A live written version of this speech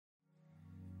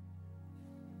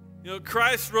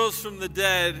Christ rose from the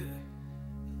dead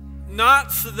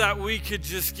not so that we could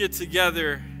just get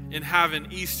together and have an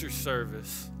Easter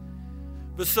service,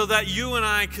 but so that you and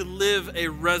I could live a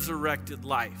resurrected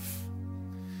life.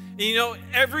 And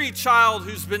every child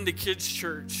who's been to kids'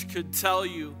 church could tell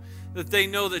you that they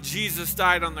know that Jesus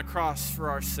died on the cross for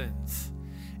our sins.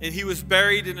 And he was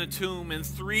buried in a tomb, and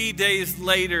 3 days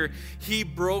later, he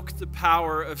broke the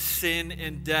power of sin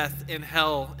and death and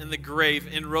hell and the grave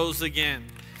and rose again.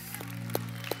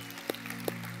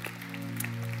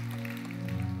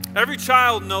 Every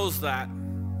child knows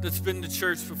that's been to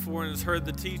church before and has heard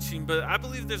the teaching, but I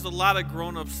believe there's a lot of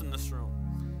grown-ups in this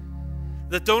room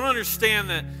that don't understand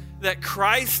that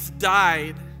Christ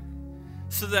died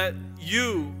so that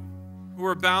you who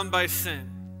are bound by sin,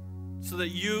 so that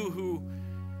you who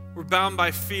were bound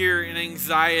by fear and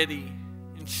anxiety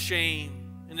and shame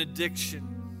and addiction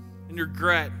and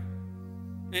regret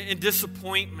and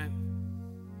disappointment,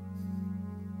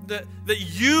 that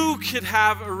you could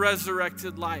have a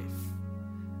resurrected life.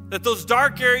 That those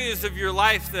dark areas of your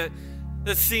life that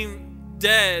seem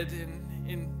dead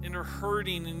and are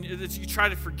hurting, and that you try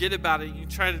to forget about it, you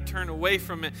try to turn away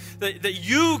from it, that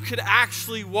you could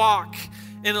actually walk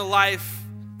in a life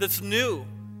that's new.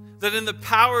 That in the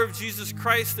power of Jesus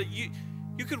Christ, that you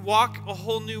could walk a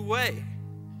whole new way.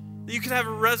 That you could have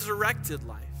a resurrected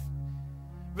life.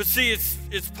 But see,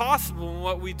 it's possible, and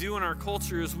what we do in our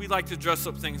culture is we like to dress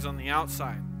up things on the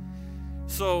outside.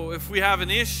 So if we have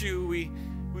an issue, we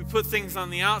put things on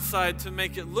the outside to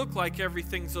make it look like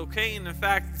everything's okay. And in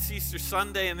fact, it's Easter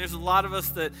Sunday, and there's a lot of us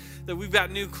that we've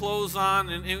got new clothes on,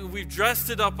 and we've dressed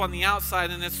it up on the outside.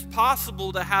 And it's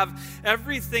possible to have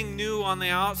everything new on the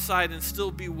outside and still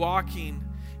be walking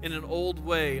in an old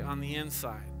way on the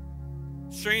inside.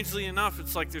 Strangely enough,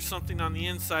 it's like there's something on the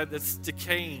inside that's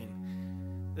decaying.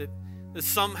 That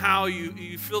somehow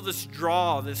you feel this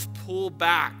draw, this pull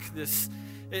back,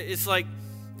 it's like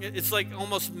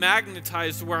almost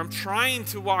magnetized, where I'm trying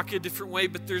to walk a different way,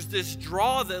 but there's this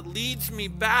draw that leads me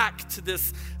back to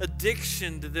this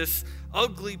addiction, to this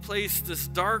ugly place, this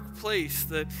dark place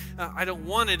that I don't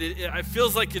want it. It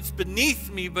feels like it's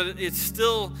beneath me, but it's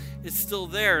still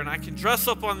there, and I can dress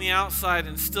up on the outside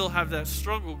and still have that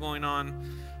struggle going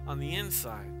on the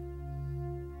inside.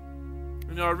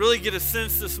 I really get a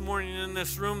sense this morning in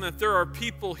this room that there are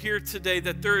people here today,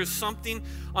 that there is something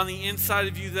on the inside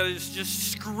of you that is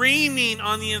just screaming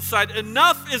on the inside,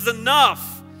 enough is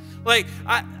enough.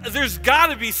 There's got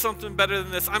to be something better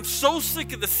than this. I'm so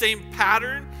sick of the same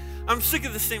pattern. I'm sick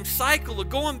of the same cycle of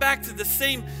going back to the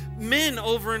same men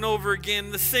over and over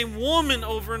again, the same woman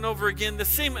over and over again, the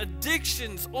same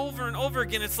addictions over and over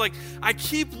again. It's like I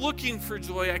keep looking for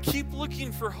joy. I keep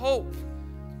looking for hope.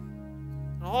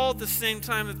 All at the same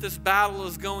time that this battle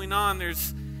is going on,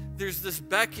 there's this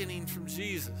beckoning from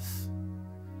Jesus.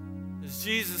 As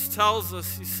Jesus tells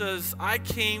us, he says, I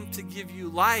came to give you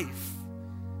life.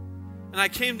 And I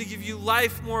came to give you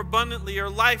life more abundantly,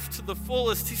 or life to the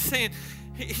fullest. He's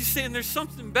saying there's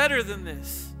something better than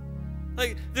this.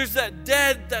 There's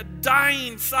that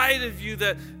dying side of you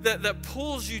that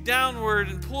pulls you downward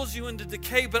and pulls you into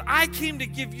decay. But I came to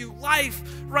give you life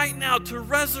right now, to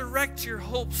resurrect your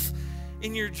hopes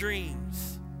in your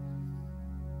dreams.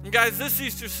 And guys, this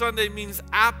Easter Sunday means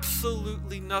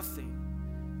absolutely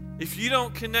nothing if you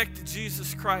don't connect to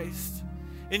Jesus Christ,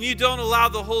 and you don't allow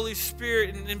the Holy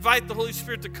Spirit and invite the Holy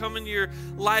Spirit to come into your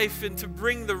life and to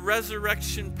bring the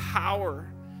resurrection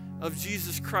power of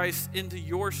Jesus Christ into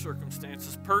your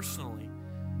circumstances personally.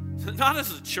 Not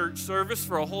as a church service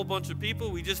for a whole bunch of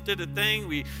people. We just did a thing.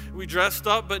 We dressed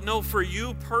up. But no, for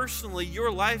you personally,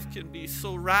 your life can be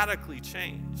so radically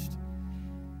changed.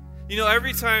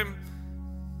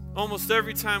 Almost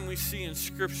every time we see in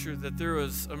Scripture that there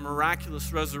was a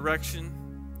miraculous resurrection,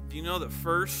 do you know that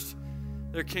first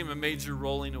there came a major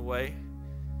rolling away?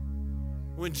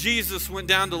 When Jesus went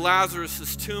down to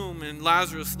Lazarus' tomb and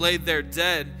Lazarus laid there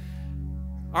dead,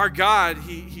 our God,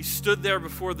 he stood there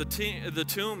before the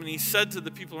tomb, and he said to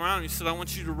the people around him, he said, I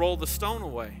want you to roll the stone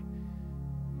away.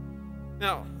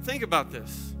 Now, think about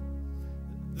this.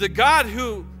 The God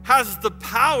who has the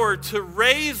power to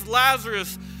raise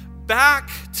Lazarus back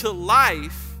to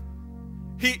life,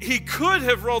 he could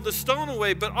have rolled the stone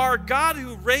away, but our God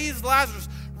who raised Lazarus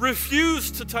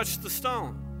refused to touch the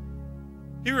stone.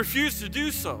 He refused to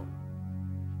do so.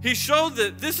 He showed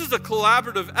that this is a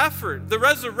collaborative effort. The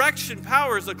resurrection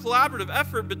power is a collaborative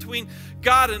effort between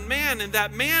God and man, and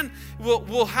that man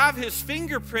will have his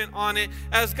fingerprint on it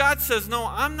as God says, no,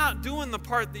 I'm not doing the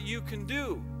part that you can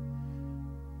do.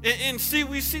 And see,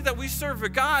 we see that we serve a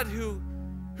God who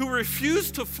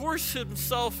refused to force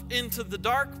himself into the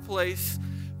dark place,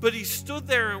 But he stood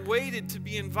there and waited to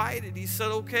be invited. He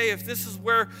said, okay, if this is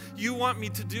where you want me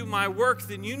to do my work,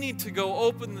 then you need to go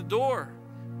open the door.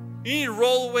 You need to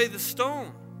roll away the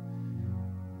stone.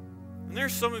 And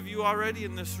there's some of you already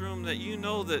in this room that you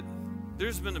know that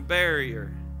there's been a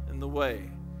barrier in the way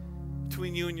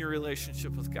between you and your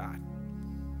relationship with God.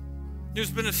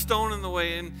 There's been a stone in the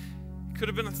way, and it could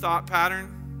have been a thought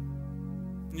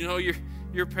pattern. You know,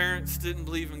 your parents didn't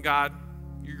believe in God.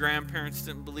 Your grandparents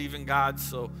didn't believe in God,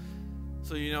 so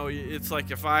you know, it's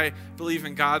like if I believe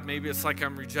in God, maybe it's like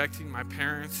I'm rejecting my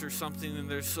parents or something, and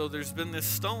there's been this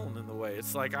stone in the way.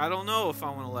 It's like, I don't know if I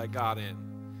want to let God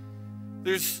in.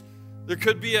 There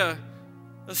could be a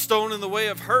stone in the way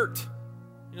of hurt.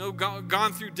 You know,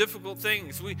 gone through difficult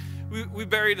things. We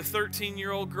buried a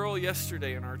 13-year-old girl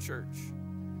yesterday in our church.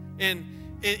 And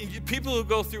people who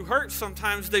go through hurt,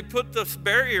 sometimes they put this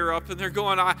barrier up and they're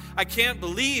going, I can't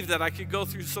believe that I could go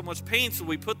through so much pain. So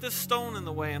we put this stone in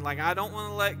the way, and like, I don't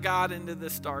want to let God into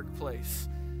this dark place.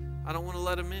 I don't want to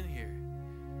let him in here.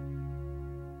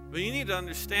 But you need to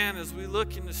understand, as we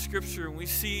look into Scripture and we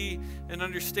see and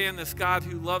understand this God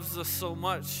who loves us so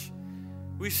much,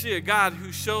 we see a God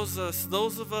who shows us,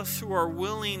 those of us who are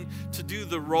willing to do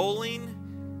the rolling,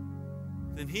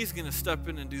 then he's going to step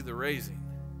in and do the raising.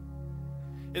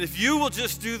 And if you will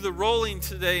just do the rolling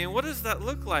today, and what does that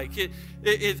look like?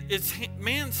 It's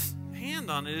man's hand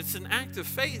on it. It's an act of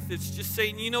faith. It's just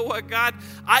saying, you know what, God,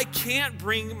 I can't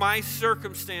bring my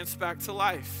circumstance back to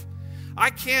life. I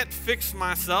can't fix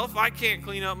myself. I can't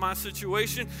clean up my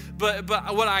situation. But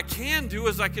what I can do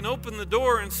is I can open the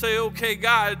door and say, okay,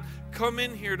 God, come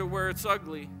in here to where it's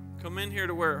ugly. Come in here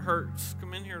to where it hurts.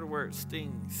 Come in here to where it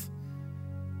stings.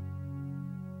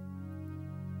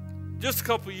 Just a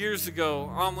couple years ago,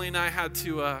 Amelie and I had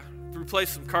to replace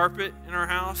some carpet in our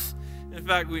house. In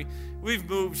fact, we've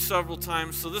moved several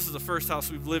times, so this is the first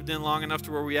house we've lived in long enough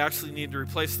to where we actually need to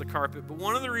replace the carpet. But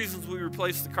one of the reasons we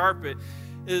replaced the carpet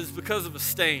is because of a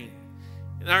stain.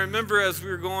 And I remember as we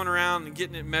were going around and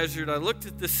getting it measured, I looked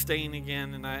at this stain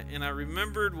again, and I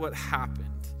remembered what happened.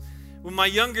 When my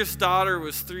youngest daughter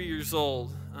was 3 years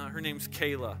old, her name's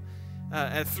Kayla.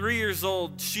 At 3 years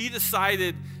old, she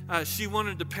decided she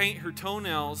wanted to paint her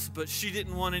toenails, but she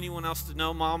didn't want anyone else to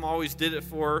know. Mom always did it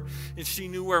for her, and she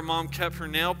knew where Mom kept her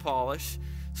nail polish.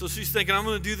 So she's thinking, I'm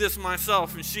going to do this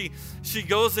myself. And she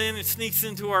goes in and sneaks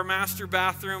into our master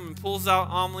bathroom and pulls out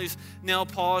Amelie's nail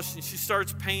polish, and she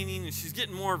starts painting, and she's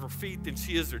getting more of her feet than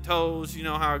she is her toes. You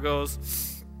know how it goes.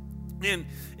 And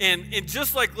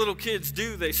just like little kids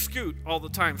do, they scoot all the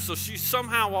time. So she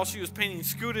somehow, while she was painting,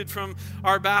 scooted from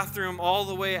our bathroom all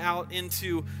the way out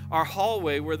into our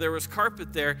hallway where there was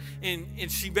carpet there, and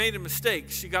she made a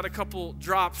mistake. She got a couple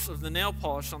drops of the nail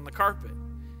polish on the carpet.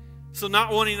 So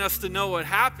not wanting us to know what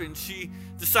happened, she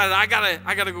decided, I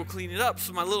gotta go clean it up.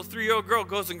 So my little 3-year-old girl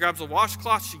goes and grabs a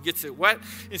washcloth, she gets it wet,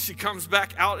 and she comes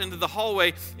back out into the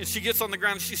hallway, and she gets on the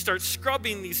ground and she starts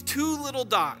scrubbing these two little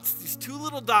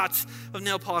dots of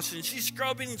nail polish. And she's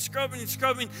scrubbing and scrubbing and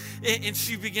scrubbing, and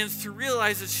she begins to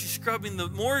realize that she's scrubbing. The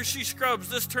more she scrubs,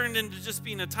 this turned into just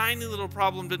being a tiny little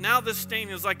problem, but now this stain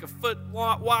is like a foot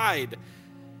wide.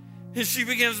 And she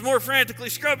begins more frantically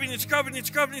scrubbing and scrubbing and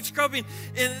scrubbing and scrubbing,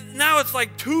 and now it's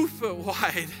like 2 foot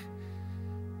wide.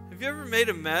 Have you ever made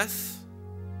a mess?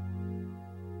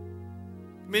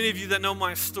 Many of you that know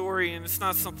my story, and it's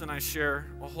not something I share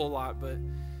a whole lot, but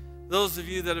those of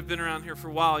you that have been around here for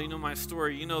a while, you know my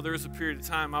story. You know there was a period of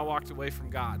time I walked away from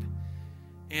God.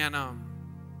 And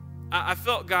I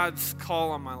felt God's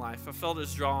call on my life. I felt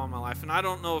his draw on my life. And I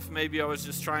don't know if maybe I was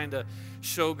just trying to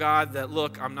show God that,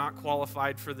 look, I'm not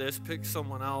qualified for this. Pick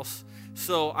someone else.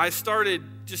 So I started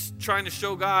just trying to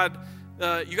show God,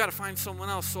 you got to find someone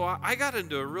else. So I got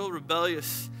into a real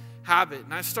rebellious habit.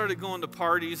 And I started going to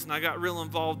parties, and I got real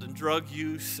involved in drug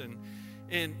use.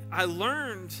 And I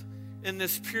learned in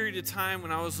this period of time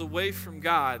when I was away from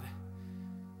God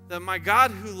that my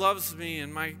God who loves me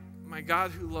and my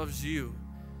God who loves you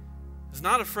is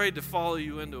not afraid to follow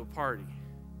you into a party.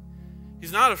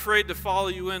 He's not afraid to follow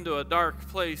you into a dark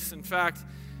place. In fact,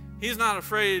 he's not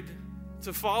afraid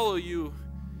to follow you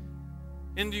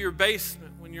into your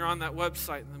basement when you're on that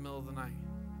website in the middle of the night,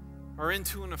 or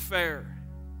into an affair.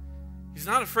 He's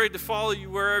not afraid to follow you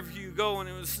wherever you go. And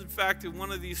it was, in fact, at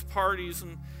one of these parties,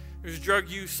 and there's drug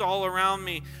use all around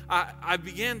me, I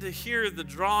began to hear the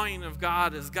drawing of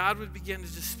God as God would begin to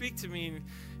just speak to me.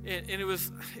 And it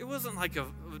wasn't like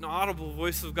an audible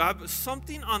voice of God, but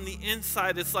something on the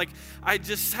inside. It's like I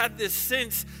just had this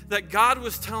sense that God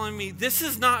was telling me, this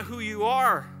is not who you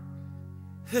are.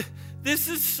 This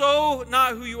is so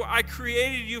not who you are. I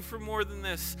created you for more than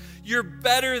this. You're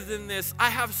better than this. I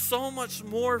have so much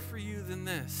more for you than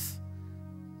this.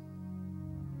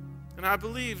 And I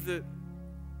believe that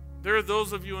there are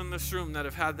those of you in this room that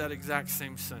have had that exact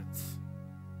same sense.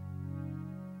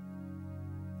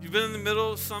 You've been in the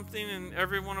middle of something, and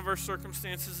every one of our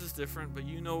circumstances is different, but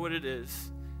you know what it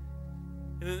is.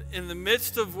 In the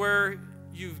midst of where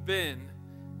you've been,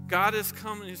 God has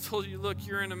come and He's told you, look,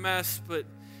 you're in a mess, but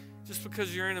just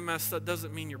because you're in a mess, that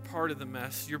doesn't mean you're part of the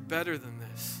mess. You're better than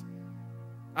this.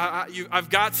 I've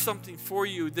got something for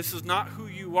you. This is not who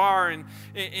you are.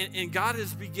 And God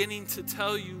is beginning to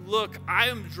tell you, look, I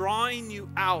am drawing you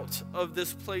out of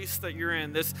this place that you're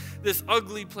in, this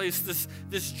ugly place,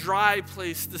 this dry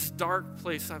place, this dark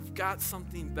place. I've got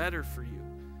something better for you.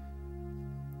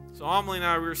 So Amelie and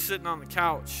I, we were sitting on the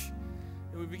couch,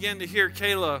 and we began to hear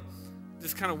Kayla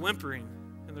just kind of whimpering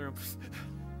in the room.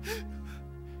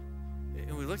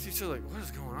 And we looked at each other like, what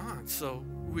is going on? So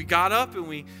we got up and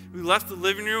we left the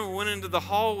living room and went into the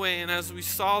hallway. And as we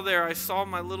saw there, I saw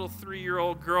my little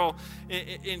 3-year-old girl,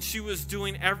 and she was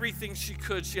doing everything she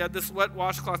could. She had this wet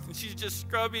washcloth, and she's just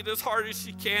scrubbing as hard as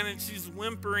she can, and she's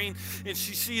whimpering, and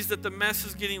she sees that the mess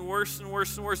is getting worse and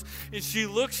worse and worse. And she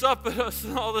looks up at us,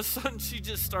 and all of a sudden she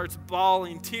just starts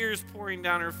bawling, tears pouring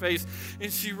down her face,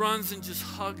 and she runs and just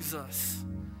hugs us.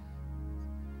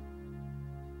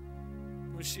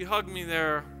 When she hugged me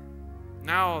there,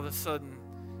 now all of a sudden,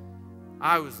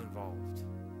 I was involved.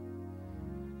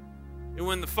 And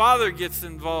when the Father gets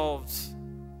involved,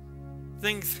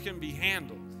 things can be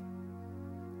handled.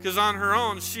 Because on her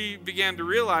own, she began to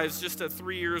realize just at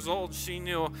 3 years old, she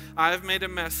knew, I've made a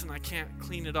mess and I can't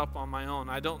clean it up on my own.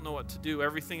 I don't know what to do.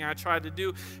 Everything I try to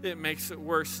do, it makes it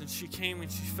worse. And she came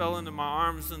and she fell into my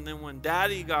arms. And then when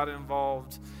Daddy got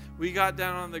involved, we got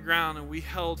down on the ground and we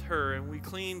held her and we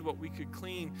cleaned what we could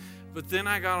clean. But then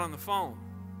I got on the phone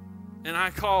and I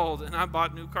called and I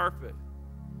bought new carpet.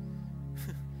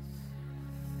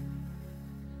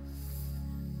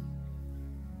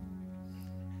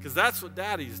 Because that's what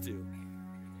daddies do.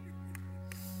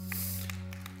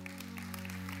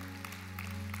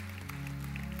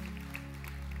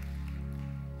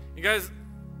 You guys,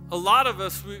 a lot of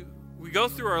us, we go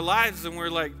through our lives and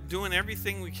we're like doing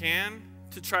everything we can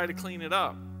to try to clean it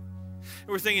up. And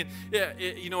we're thinking,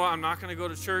 you know what, I'm not going to go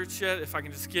to church yet. If I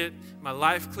can just get my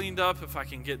life cleaned up, if I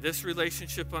can get this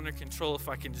relationship under control, if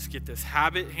I can just get this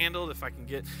habit handled, if I can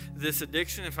get this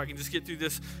addiction, if I can just get through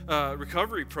this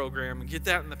recovery program and get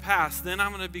that in the past, then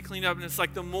I'm going to be cleaned up. And it's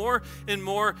like the more and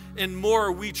more and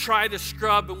more we try to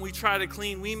scrub and we try to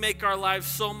clean, we make our lives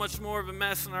so much more of a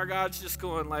mess, and our God's just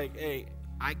going like, hey,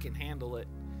 I can handle it.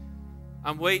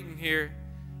 I'm waiting here.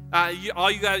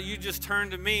 You just turn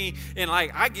to me and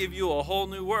like I give you a whole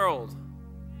new world.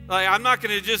 Like I'm not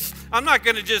gonna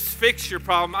just fix your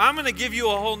problem. I'm gonna give you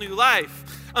a whole new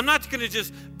life. I'm not gonna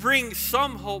just bring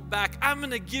some hope back. I'm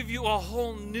gonna give you a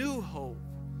whole new hope.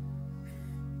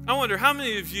 I wonder how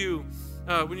many of you,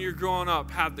 when you're growing up,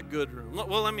 had the good room.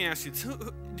 Well, let me ask you: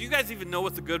 do you guys even know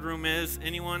what the good room is?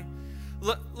 Anyone?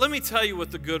 Let me tell you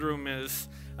what the good room is.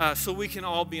 So we can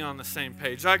all be on the same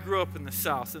page. I grew up in the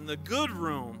South, and the good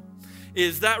room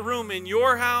is that room in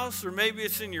your house, or maybe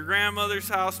it's in your grandmother's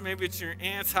house, maybe it's in your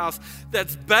aunt's house,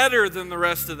 that's better than the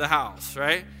rest of the house,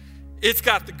 right? It's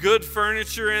got the good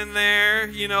furniture in there,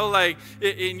 you know, like,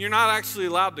 and you're not actually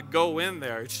allowed to go in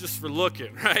there. It's just for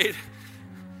looking, right?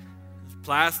 There's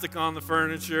plastic on the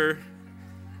furniture.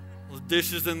 Those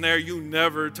dishes in there you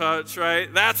never touch,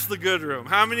 right? That's the good room.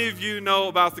 How many of you know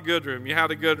about the good room? You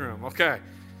had a good room, okay.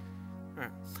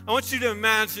 I want you to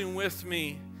imagine with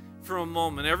me for a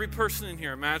moment, every person in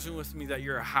here, imagine with me that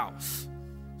you're a house.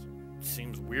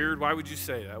 Seems weird. Why would you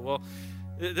say that? Well,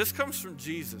 this comes from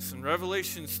Jesus. In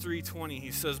Revelations 3:20, he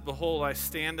says, behold, I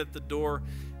stand at the door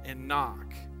and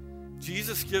knock.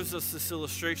 Jesus gives us this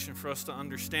illustration for us to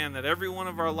understand that every one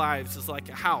of our lives is like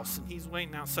a house, and he's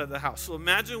waiting outside the house. So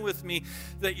imagine with me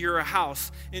that you're a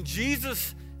house, and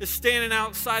Jesus is standing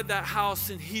outside that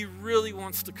house, and he really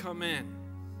wants to come in.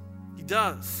 He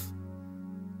does.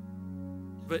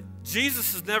 But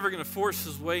Jesus is never going to force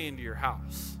his way into your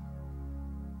house.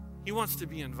 He wants to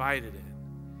be invited in.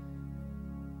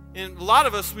 And a lot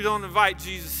of us, we don't invite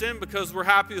Jesus in because we're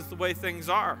happy with the way things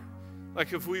are.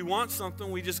 Like if we want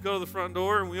something, we just go to the front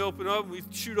door and we open up and we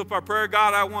shoot up our prayer,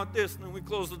 God, I want this, and then we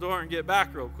close the door and get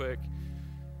back real quick.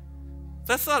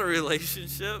 That's not a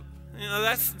relationship. You know,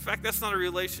 that's not a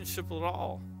relationship at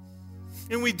all.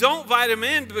 And we don't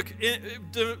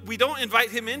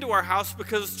invite him into our house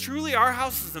because truly our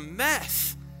house is a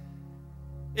mess.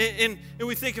 And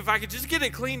we think if I could just get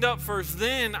it cleaned up first,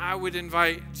 then I would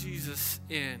invite Jesus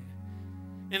in.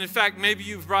 And in fact, maybe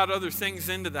you've brought other things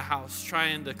into the house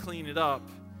trying to clean it up.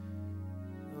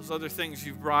 Those other things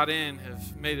you've brought in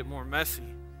have made it more messy.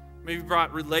 Maybe you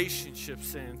brought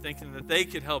relationships in thinking that they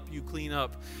could help you clean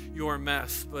up your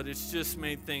mess, but it's just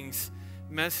made things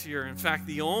messier. In fact,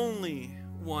 the only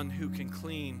one who can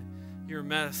clean your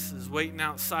mess is waiting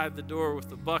outside the door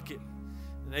with a bucket,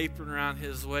 an apron around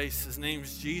his waist. His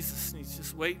name's Jesus, and he's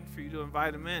just waiting for you to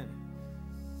invite him in.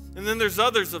 And then there's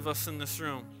others of us in this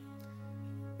room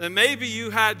that maybe you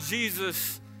had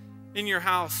Jesus in your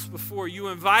house before. You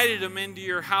invited him into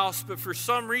your house, but for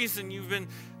some reason you've been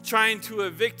trying to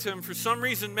evict him. For some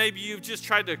reason, maybe you've just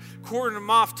tried to cordon him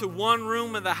off to one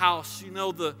room of the house,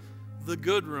 the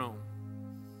good room.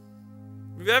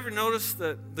 Have you ever noticed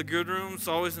that the good room's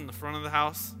always in the front of the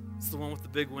house? It's the one with the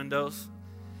big windows.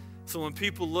 So when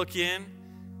people look in,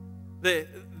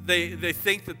 they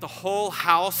think that the whole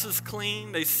house is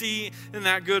clean. They see in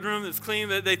that good room that's clean,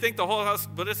 that they think the whole house,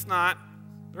 but it's not.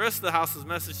 The rest of the house is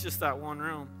messy. It's just that one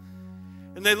room.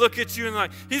 And they look at you and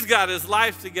like, he's got his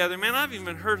life together. Man, I've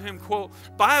even heard him quote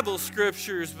Bible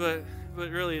scriptures, but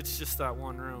really it's just that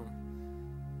one room.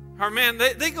 Or man,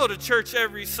 they go to church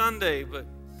every Sunday, but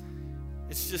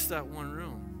it's just that one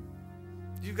room.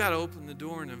 You've got to open the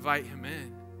door and invite him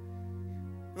in.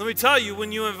 Let me tell you,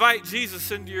 when you invite Jesus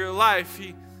into your life,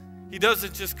 he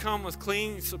doesn't just come with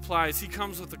cleaning supplies. He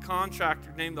comes with a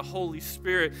contractor named the Holy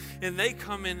Spirit. And they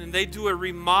come in and they do a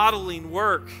remodeling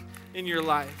work in your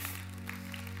life,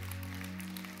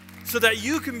 so that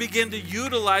you can begin to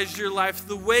utilize your life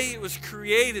the way it was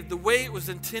created, the way it was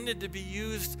intended to be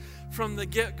used from the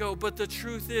get-go. But the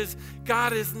truth is,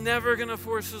 God is never going to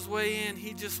force his way in.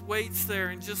 He just waits there.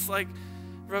 And just like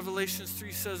Revelations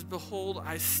 3 says, behold,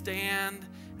 I stand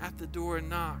at the door and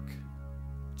knock.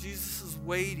 Jesus is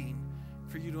waiting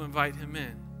for you to invite him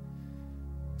in.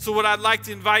 So what I'd like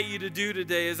to invite you to do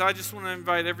today is I just want to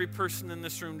invite every person in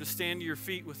this room to stand to your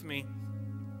feet with me.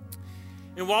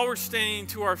 And while we're standing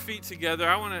to our feet together,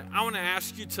 I want to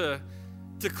ask you to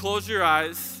close your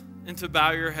eyes and to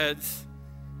bow your heads.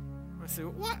 I say,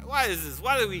 why is this?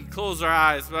 Why do we close our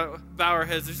eyes, bow our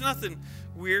heads? There's nothing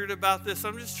weird about this.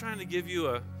 I'm just trying to give you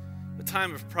a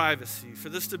time of privacy, for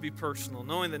this to be personal,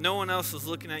 knowing that no one else is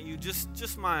looking at you,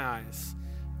 just my eyes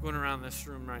going around this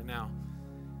room right now.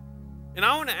 And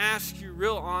I want to ask you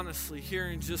real honestly here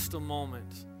in just a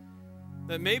moment,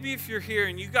 that maybe if you're here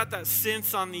and you got that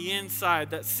sense on the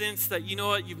inside, that sense that, you know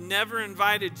what, you've never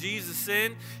invited Jesus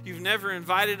in, you've never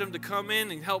invited him to come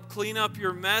in and help clean up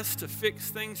your mess, to fix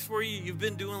things for you, you've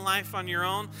been doing life on your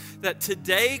own, that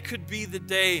today could be the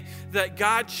day that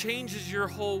God changes your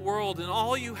whole world, and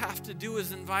all you have to do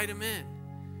is invite him in.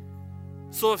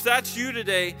 So if that's you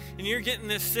today and you're getting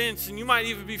this sense, and you might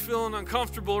even be feeling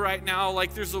uncomfortable right now,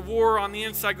 like there's a war on the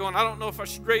inside going, I don't know if I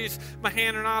should raise my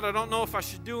hand or not, I don't know if I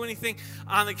should do anything.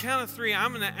 On the count of 3,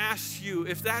 I'm going to ask you,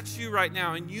 if that's you right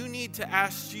now and you need to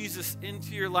ask Jesus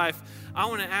into your life, I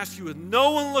want to ask you, with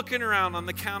no one looking around, on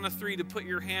the count of 3 to put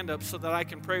your hand up so that I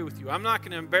can pray with you. I'm not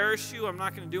going to embarrass you. I'm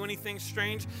not going to do anything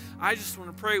strange. I just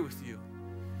want to pray with you.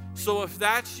 So if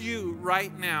that's you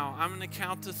right now, I'm going to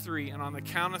count to 3. And on the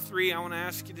count of 3, I want to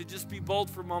ask you to just be bold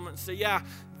for a moment and say, yeah,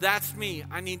 that's me.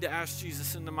 I need to ask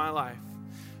Jesus into my life.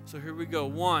 So here we go.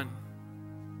 1,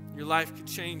 your life could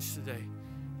change today.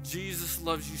 Jesus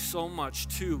loves you so much.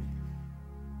 2,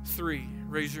 3,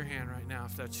 raise your hand right now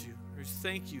if that's you.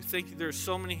 Thank you. Thank you. There are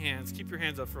so many hands. Keep your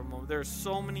hands up for a moment. There are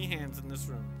so many hands in this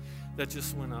room that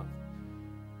just went up.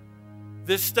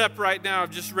 This step right now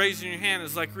of just raising your hand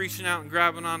is like reaching out and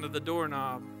grabbing onto the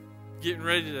doorknob, getting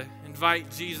ready to invite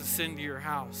Jesus into your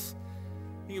house.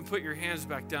 You can put your hands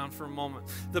back down for a moment.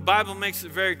 The Bible makes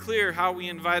it very clear how we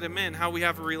invite him in, how we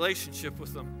have a relationship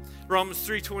with him. Romans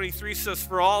 3:23 says,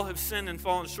 for all have sinned and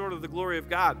fallen short of the glory of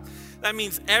God. That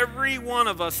means every one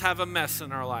of us have a mess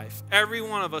in our life. Every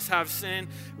one of us have sin.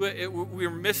 We're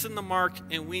missing the mark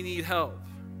and we need help.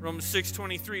 Romans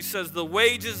 6:23 says the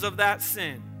wages of that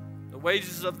sin, the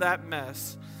wages of that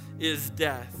mess is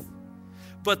death.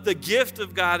 But the gift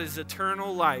of God is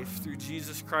eternal life through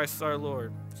Jesus Christ our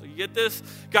Lord. So you get this?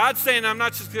 God's saying, I'm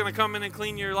not just going to come in and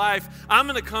clean your life. I'm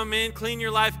going to come in, clean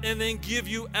your life, and then give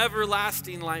you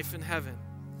everlasting life in heaven.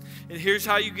 And here's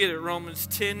how you get it, Romans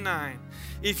 10:9.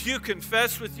 If you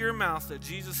confess with your mouth that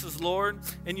Jesus is Lord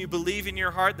and you believe in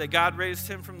your heart that God raised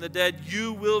him from the dead,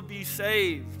 you will be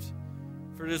saved.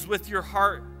 For it is with your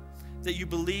heart that you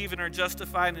believe and are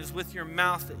justified, and it is with your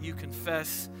mouth that you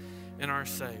confess and are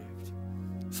saved.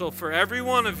 So for every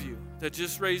one of you that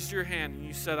just raised your hand and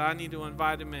you said, I need to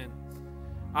invite him in,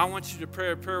 I want you to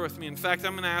pray a prayer with me. In fact,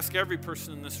 I'm going to ask every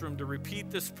person in this room to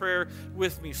repeat this prayer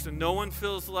with me so no one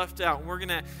feels left out. We're going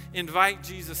to invite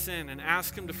Jesus in and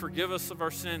ask him to forgive us of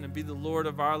our sin and be the Lord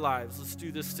of our lives. Let's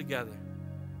do this together.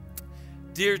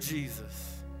 Dear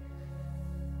Jesus,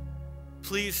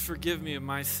 please forgive me of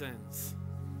my sins.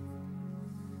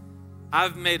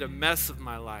 I've made a mess of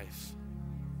my life,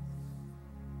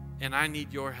 and I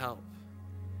need your help.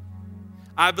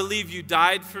 I believe you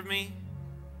died for me,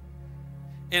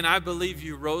 and I believe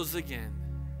you rose again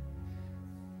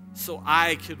so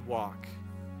I could walk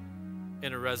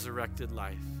in a resurrected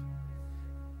life.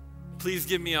 Please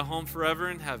give me a home forever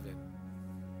in heaven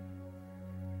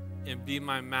and be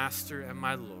my master and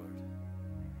my Lord.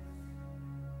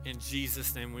 In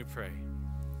Jesus' name we pray.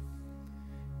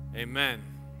 Amen.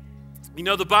 You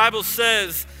know, the Bible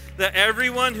says that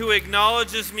everyone who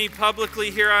acknowledges me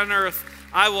publicly here on earth,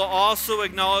 I will also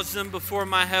acknowledge them before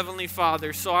my heavenly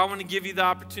Father. So I want to give you the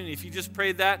opportunity, if you just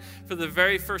prayed that for the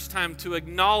very first time, to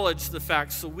acknowledge the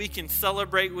fact so we can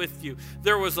celebrate with you.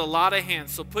 There was a lot of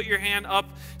hands, so put your hand up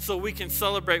so we can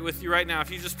celebrate with you right now.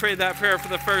 If you just prayed that prayer for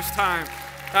the first time,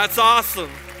 that's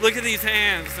awesome. Look at these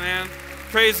hands, man.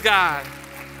 Praise God.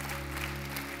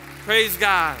 Praise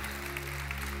God.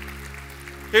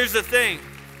 Here's the thing.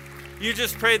 You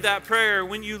just prayed that prayer.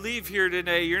 When you leave here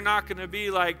today, you're not going to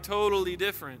be like totally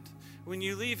different. When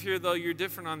you leave here, though, you're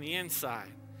different on the inside.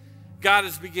 God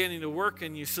is beginning to work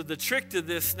in you. So the trick to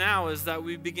this now is that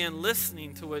we begin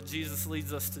listening to what Jesus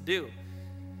leads us to do.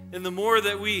 And the more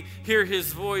that we hear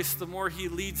his voice, the more he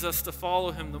leads us to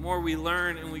follow him. The more we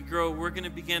learn and we grow, we're going to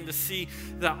begin to see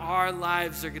that our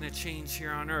lives are going to change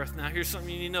here on earth. Now, here's something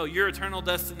you need to know. Your eternal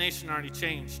destination already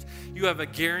changed. You have a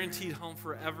guaranteed home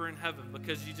forever in heaven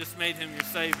because you just made him your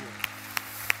Savior.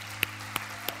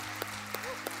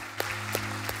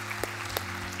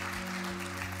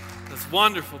 That's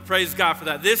wonderful. Praise God for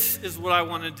that. This is what I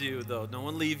want to do, though. No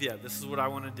one leave yet. This is what I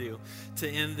want to do to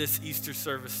end this Easter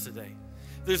service today.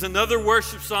 There's another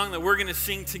worship song that we're going to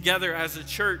sing together as a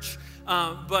church,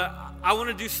 but I want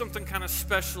to do something kind of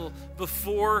special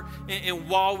before and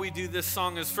while we do this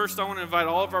song. First, I want to invite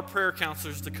all of our prayer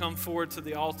counselors to come forward to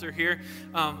the altar here.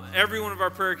 Every one of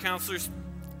our prayer counselors,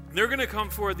 they're going to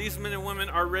come forward. These men and women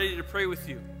are ready to pray with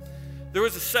you. There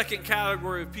was a second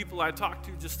category of people I talked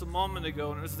to just a moment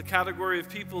ago, and it was the category of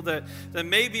people that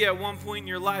maybe at one point in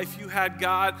your life you had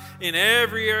God in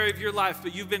every area of your life,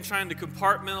 but you've been trying to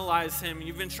compartmentalize him, and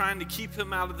you've been trying to keep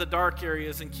him out of the dark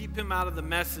areas and keep him out of the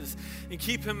messes and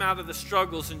keep him out of the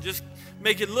struggles and just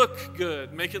make it look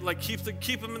good, make it like keep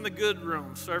him in the good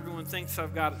room so everyone thinks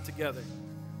I've got it together.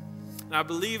 And I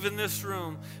believe in this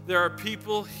room, there are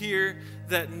people here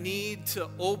that need to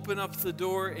open up the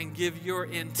door and give your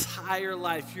entire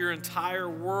life, your entire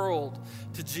world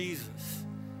to Jesus.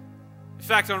 In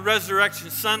fact, on Resurrection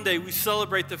Sunday, we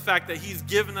celebrate the fact that he's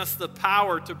given us the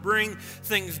power to bring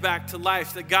things back to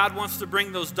life, that God wants to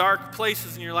bring those dark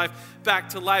places in your life back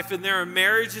to life. And there are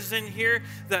marriages in here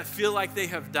that feel like they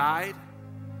have died.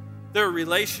 There are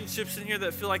relationships in here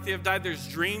that feel like they have died. There's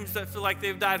dreams that feel like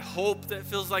they've died. Hope that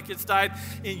feels like it's died.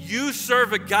 And you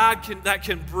serve a God that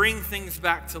can bring things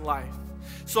back to life.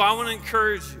 So I want to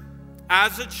encourage you.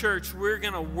 As a church, we're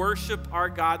going to worship our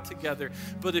God together.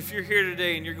 But if you're here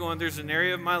today and you're going, there's an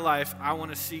area of my life I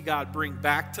want to see God bring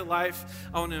back to life,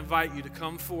 I want to invite you to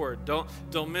come forward.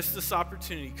 Don't miss this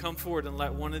opportunity. Come forward and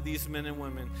let one of these men and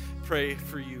women pray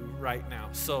for you right now.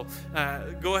 So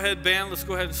go ahead, band. Let's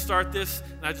go ahead and start this.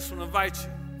 And I just want to invite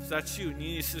you. If that's you and you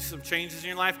need to see some changes in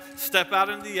your life, step out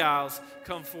into the aisles.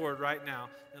 Come forward right now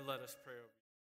and let us pray over you.